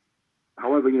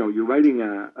 However, you know, you're writing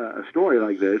a story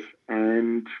like this,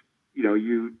 and, you know,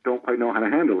 you don't quite know how to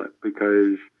handle it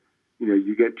because, you know,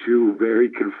 you get two very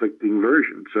conflicting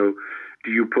versions. So do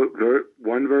you put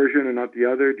one version and not the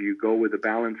other? Do you go with a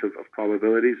balance of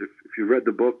probabilities? If you read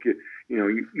the book, you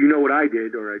know what I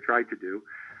did, or I tried to do.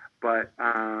 But,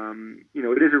 you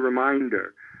know, it is a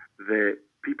reminder that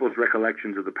people's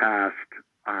recollections of the past,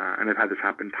 and I've had this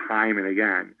happen time and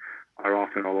again, are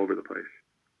often all over the place.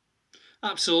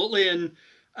 Absolutely. And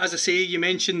as I say, you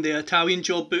mentioned the Italian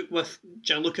Job book with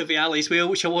Gianluca Vialli as well,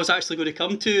 which I was actually going to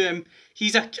come to.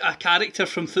 He's a character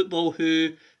from football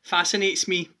who fascinates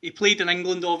me. He played in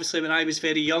England, obviously, when I was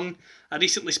very young. I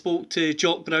recently spoke to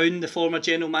Jock Brown, the former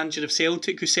general manager of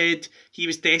Celtic, who said he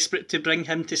was desperate to bring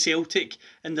him to Celtic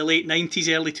in the late 90s,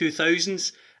 early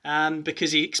 2000s,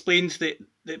 because he explained that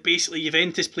basically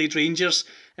Juventus played Rangers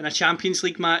in a Champions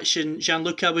League match and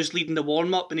Gianluca was leading the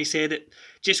warm-up, and he said that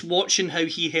just watching how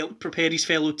he helped prepare his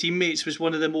fellow teammates was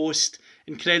one of the most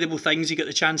incredible things he got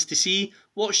the chance to see.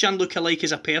 What's Gianluca like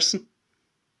as a person?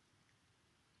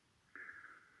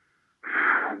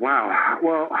 Wow.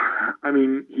 Well, I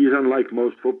mean, he's unlike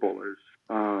most footballers.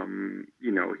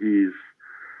 You know, he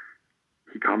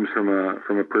comes from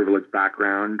a privileged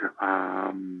background.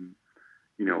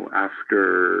 You know,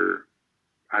 after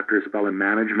his spell in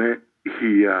management,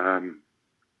 he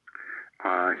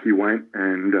he went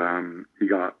and he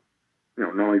got,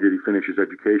 not only did he finish his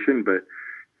education, but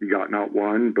he got not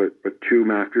one but two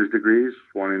master's degrees,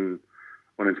 one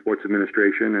in sports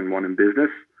administration and one in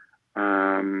business.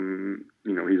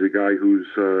 He's a guy who's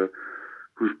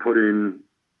put in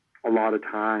a lot of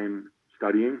time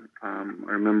studying. I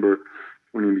remember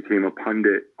when he became a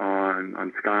pundit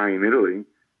on Sky in Italy,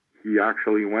 he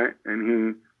actually went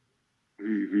and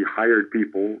he hired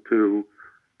people to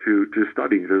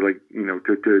study,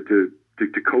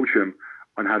 to coach him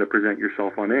on how to present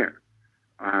yourself on air.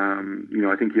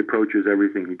 I think he approaches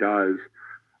everything he does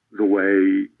the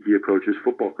way he approaches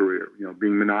football career,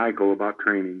 being maniacal about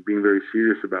training, being very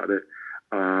serious about it.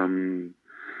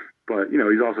 But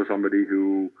he's also somebody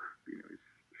who he's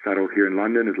settled here in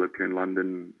London, has lived here in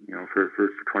London, for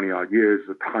 20 odd years,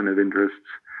 a ton of interests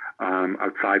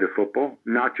outside of football,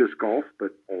 not just golf,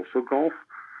 but also golf.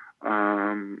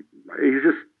 He's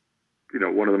just,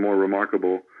 one of the more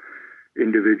remarkable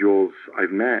individuals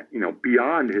I've met,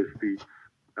 beyond his feats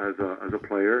as a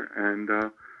player and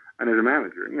as a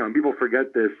manager. And people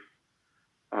forget this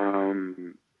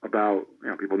about,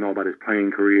 people know about his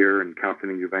playing career and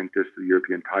captaining Juventus to the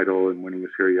European title and winning the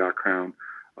Serie A crown,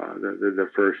 the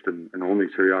first and only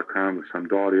Serie A crown with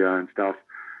Sampdoria and stuff.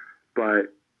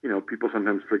 But, people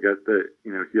sometimes forget that,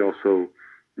 he also,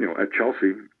 at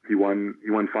Chelsea, he won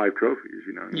 5 trophies.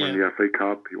 He won the FA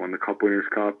Cup, he won the Cup Winners'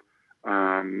 Cup. At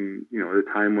a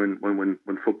time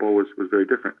when football was very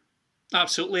different.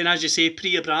 Absolutely, and as you say,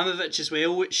 pre-Abramovich as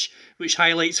well, which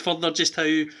highlights further just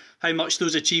how much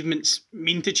those achievements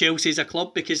mean to Chelsea as a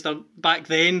club, because back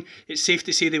then, it's safe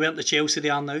to say they weren't the Chelsea they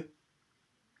are now.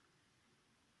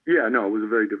 Yeah, no, it was a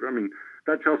very different. I mean,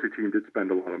 that Chelsea team did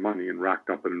spend a lot of money and racked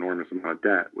up an enormous amount of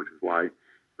debt, which is why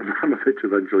Abramovich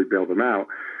eventually bailed them out.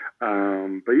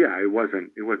 But yeah, it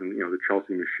wasn't the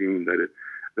Chelsea machine that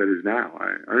is now.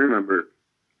 I remember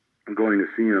going to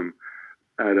see him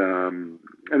at and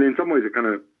in some ways it kind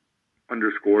of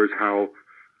underscores how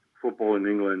football in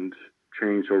England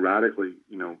changed so radically,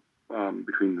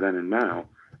 between then and now.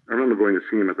 I remember going to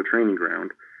see him at the training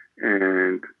ground,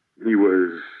 and he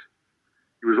was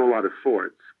all out of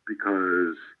sorts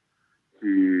because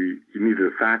he needed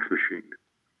a fax machine.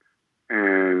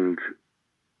 And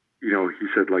he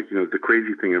said, the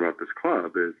crazy thing about this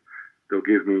club is they'll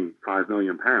give me £5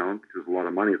 million, which was a lot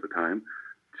of money at the time,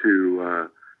 to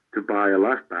buy a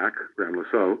left back, Graham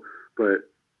Lasso, but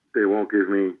they won't give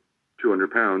me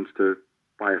 £200 to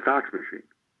buy a fax machine.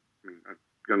 I mean,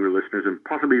 younger listeners, and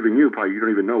possibly even you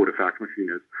don't even know what a fax machine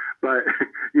is. But,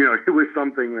 it was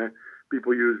something that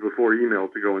people used before email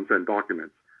to go and send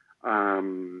documents.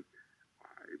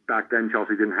 Back then,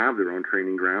 Chelsea didn't have their own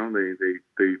training ground. They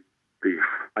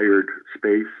hired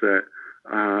space at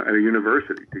a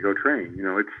university to go train.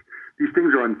 These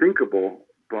things are unthinkable,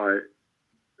 but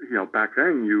back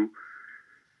then you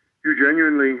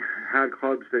genuinely had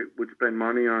clubs that would spend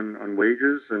money on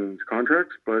wages and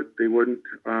contracts, but they wouldn't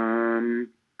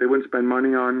spend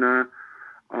money on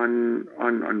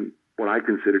what I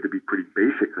consider to be pretty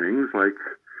basic things like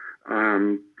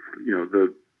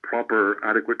the proper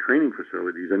adequate training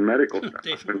facilities and medical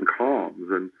staff and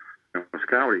comms and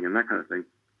scouting and that kind of thing.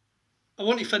 I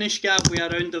want to finish, Gab, with a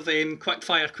round of quick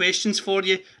fire questions for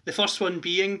you. The first one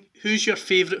being, who's your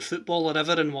favourite footballer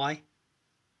ever and why?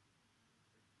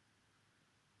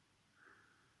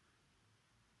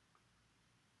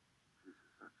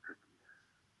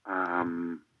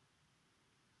 I'm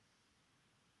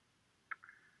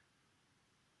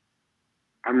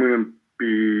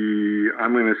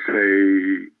gonna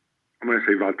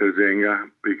say Walter Zenga,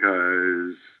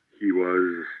 because he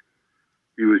was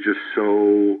just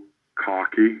so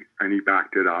cocky, and he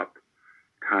backed it up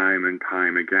time and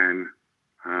time again,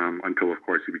 until of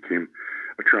course he became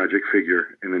a tragic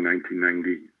figure in the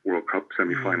 1990 World Cup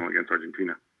semi-final against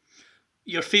Argentina.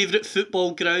 Your favourite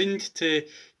football ground to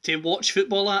watch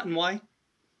football at, and why?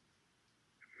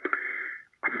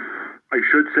 I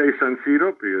should say San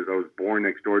Siro because I was born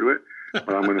next door to it,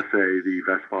 but I'm going to say the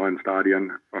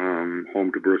Westfalenstadion,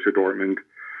 home to Borussia Dortmund,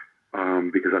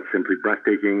 because that's simply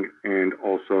breathtaking. And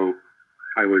also,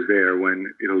 I was there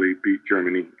when Italy beat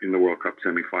Germany in the World Cup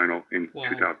semi-final in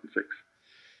 2006.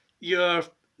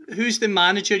 Who's the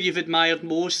manager you've admired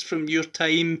most from your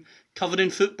time covering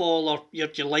football, or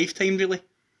your lifetime, really?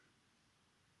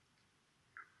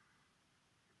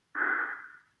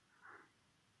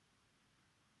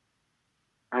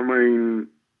 I mean,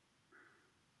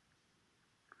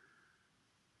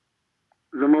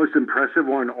 the most impressive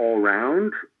one all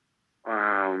round,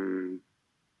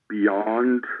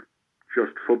 beyond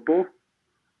just football,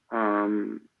 I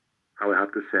would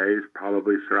have to say is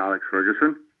probably Sir Alex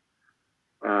Ferguson.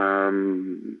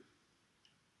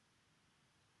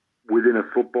 Within a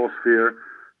football sphere,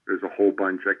 there's a whole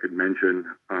bunch I could mention.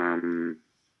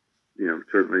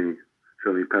 Certainly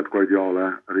Pep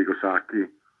Guardiola, Arrigo Sacchi,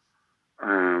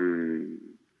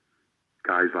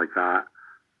 guys like that,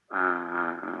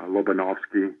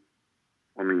 Lobanovsky.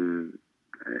 I mean,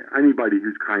 anybody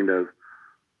who's kind of,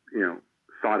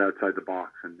 thought outside the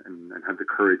box and had the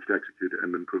courage to execute it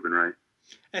and been proven right.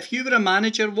 If you were a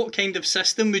manager, what kind of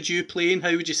system would you play and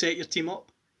how would you set your team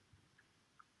up?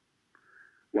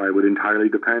 Well, it would entirely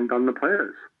depend on the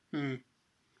players.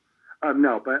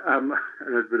 No, but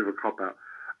there's a bit of a cop-out.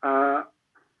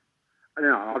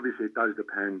 Obviously it does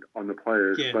depend on the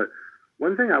players, but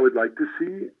one thing I would like to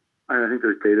see, and I think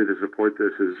there's data to support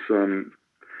this, is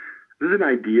this is an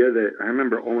idea that I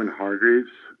remember Owen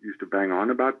Hargreaves used to bang on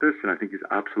about this, and I think he's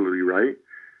absolutely right.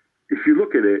 If you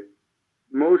look at it,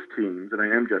 most teams, and I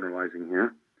am generalizing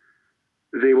here,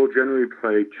 they will generally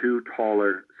play two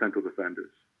taller central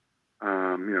defenders,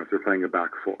 if they're playing a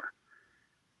back four.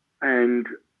 And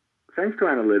thanks to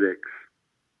analytics,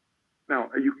 now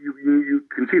you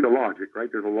can see the logic,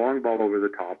 right? There's a long ball over the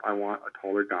top. I want a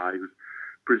taller guy who's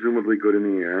presumably good in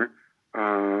the air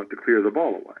to clear the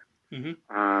ball away.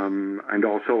 And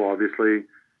also, obviously,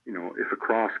 if a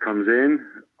cross comes in,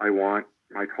 I want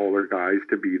my taller guys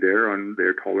to be there on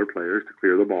their taller players to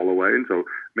clear the ball away, and so it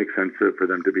makes sense for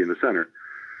them to be in the center.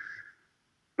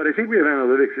 But I think we have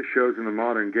analytics that shows in the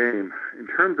modern game, in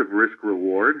terms of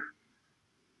risk-reward,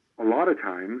 a lot of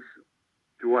times,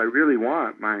 do I really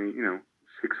want my,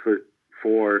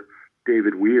 6'4"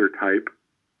 David Weir type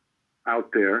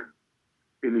out there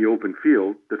in the open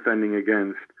field defending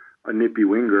against a nippy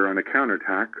winger on a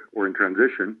counterattack or in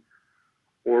transition,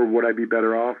 or would I be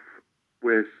better off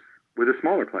with a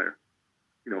smaller player,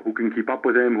 who can keep up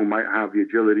with him, who might have the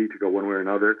agility to go one way or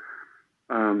another?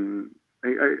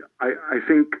 I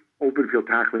think open field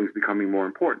tackling is becoming more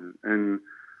important, and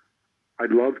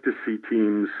I'd love to see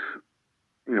teams,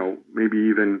 maybe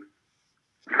even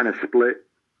kind of split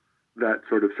that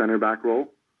sort of center back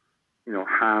role,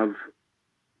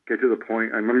 get to the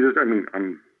point. I'm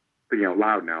thinking out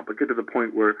loud now, but get to the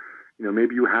point where,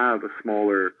 maybe you have a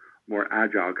smaller, more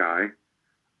agile guy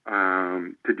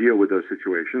to deal with those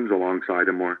situations alongside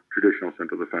a more traditional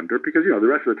central defender, because, the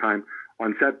rest of the time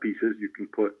on set pieces, you can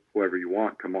put whoever you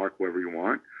want to mark whoever you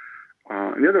want.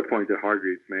 And the other point that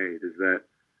Hargreaves made is that,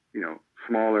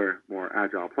 smaller, more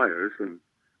agile players, and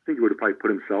I think he would have probably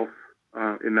put himself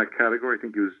in that category. I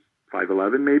think he was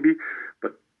 5'11" maybe,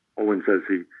 but Owen says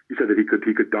he said that he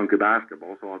could dunk a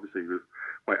basketball, so obviously he was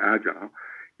quite agile.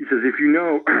 He says if you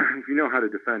know how to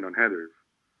defend on headers,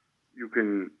 you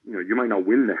can, you might not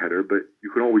win the header, but you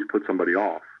can always put somebody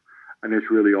off, and it's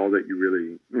really all that you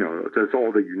really, that's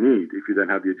all that you need if you then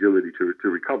have the agility to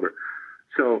recover.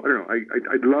 So I don't know.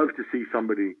 I'd love to see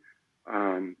somebody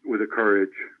with the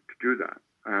courage to do that.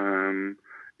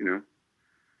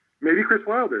 Maybe Chris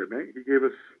Wilder. He gave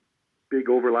us big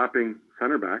overlapping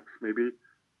center backs. Maybe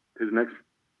his next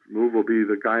move will be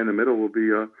the guy in the middle will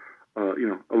be a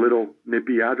little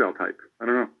nippy, agile type. I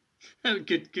don't know.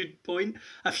 Good point.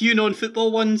 A few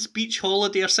non-football ones: beach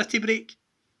holiday or city break?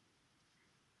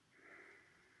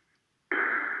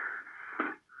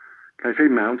 Can I say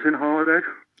mountain holiday?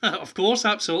 Of course,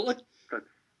 absolutely. That's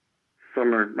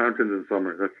summer, mountains in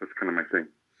summer. That's kind of my thing.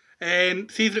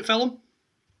 Favourite film?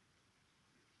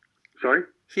 Sorry?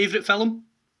 Favourite film?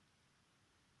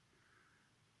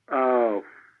 Oh,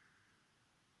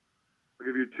 I'll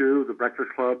give you two: The Breakfast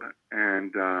Club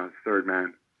and Third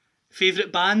Man.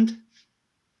 Favourite band?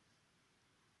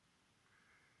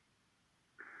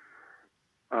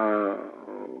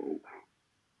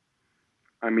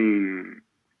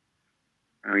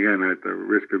 Again, at the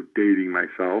risk of dating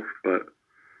myself, but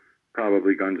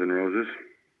probably Guns N' Roses.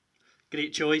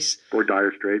 Great choice. Or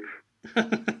Dire Straits.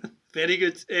 Very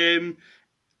good.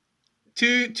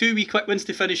 Two wee quick ones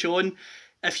to finish on.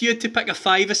 If you had to pick a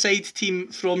five-a-side team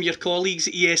from your colleagues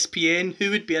at ESPN, who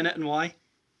would be in it and why?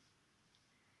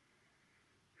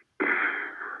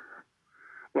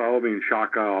 Well,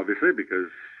 Shaka, obviously, because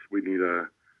we need a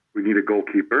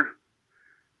goalkeeper.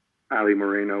 Ali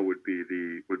Moreno would be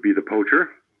the poacher.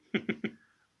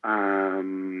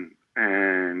 And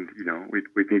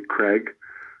we'd need Craig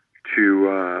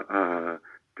to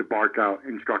bark out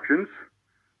instructions.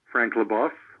 Frank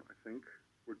Leboeuf, I think,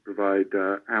 would provide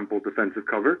ample defensive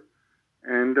cover,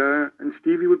 and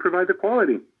Stevie would provide the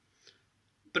quality.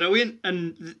 Brilliant,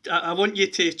 and I want you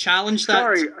to challenge that.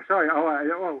 Sorry.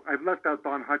 I've left out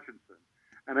Don Hutchinson,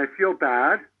 and I feel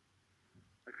bad.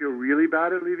 I feel really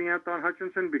bad at leaving out Don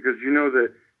Hutchinson because you know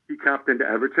that he captained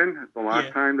Everton the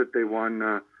last time that they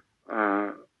won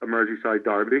a Merseyside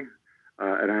derby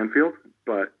at Anfield.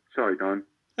 But sorry, Don.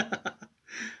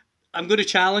 I'm going to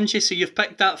challenge you. So you've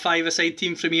picked that five-a-side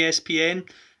team from ESPN.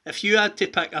 If you had to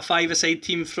pick a five-a-side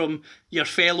team from your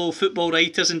fellow football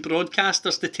writers and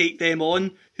broadcasters to take them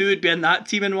on, who would be in that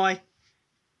team and why?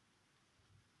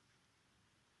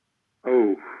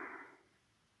 Oh.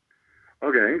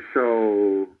 Okay,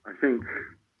 so I think,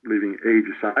 leaving age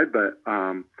aside, but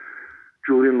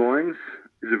Julian Loynes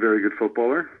is a very good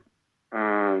footballer.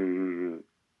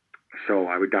 So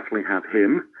I would definitely have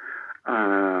him.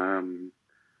 I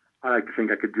like to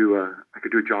think I could do a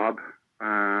job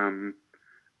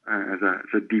as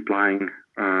a deep lying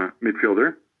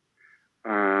midfielder.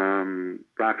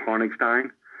 Ralf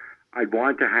Honigstein, I'd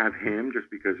want to have him just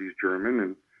because he's German,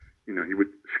 and he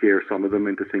would scare some of them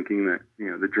into thinking that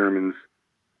the Germans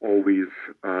always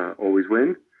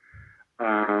win.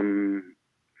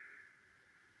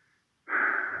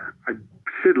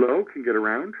 Sid Lowe can get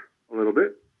around a little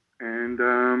bit, and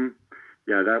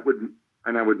I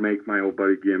would make my old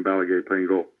buddy Guillaume Balaguer playing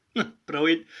goal.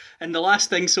 Brilliant. And the last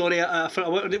thing, sorry, I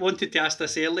wanted to ask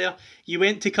this earlier. You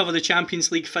went to cover the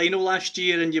Champions League final last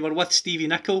year, and you were with Stevie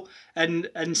Nicol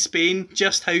in Spain.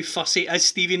 Just how fussy is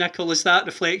Stevie Nicol? Is that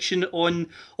reflection on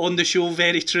the show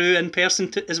very true in person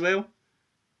as well?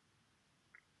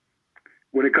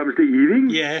 When it comes to eating?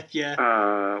 Yeah.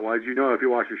 Well, as you know, if you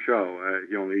watch the show,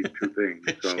 he only eats two things.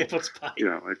 So, shepherd's pie.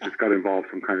 It's got to involve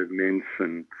some kind of mince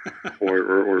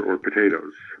or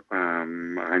potatoes.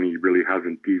 And he really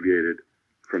hasn't deviated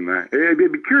from that. I'd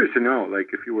be curious to know,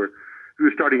 like, if you were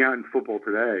starting out in football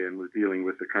today and was dealing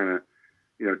with the kind of,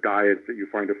 diets that you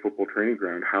find at football training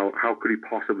ground, how could he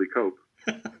possibly cope?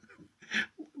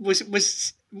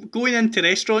 Was going into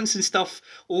restaurants and stuff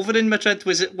over in Madrid,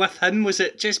 was it with him? Was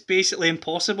it just basically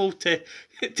impossible to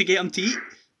get him to eat?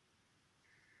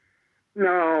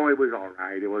 No, it was all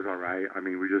right. I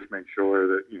mean, we just made sure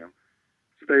that,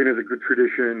 Spain has a good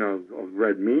tradition of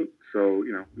red meat. So,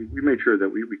 we made sure that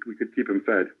we could keep him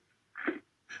fed.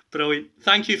 Brilliant.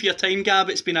 Thank you for your time, Gab.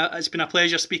 It's been a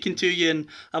pleasure speaking to you, and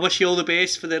I wish you all the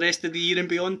best for the rest of the year and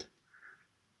beyond.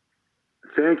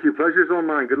 Thank you. Pleasure's all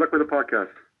mine. Good luck with the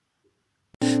podcast.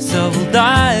 So we'll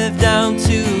dive down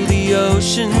to the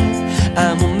ocean,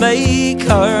 and we'll make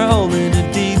our home in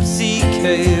a deep sea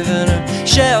cave, and our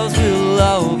shells will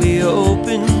all be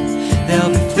open. They'll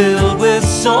be filled with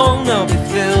song,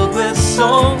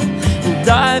 We'll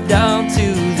dive down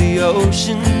to the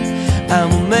ocean, and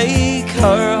we'll make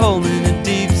our home in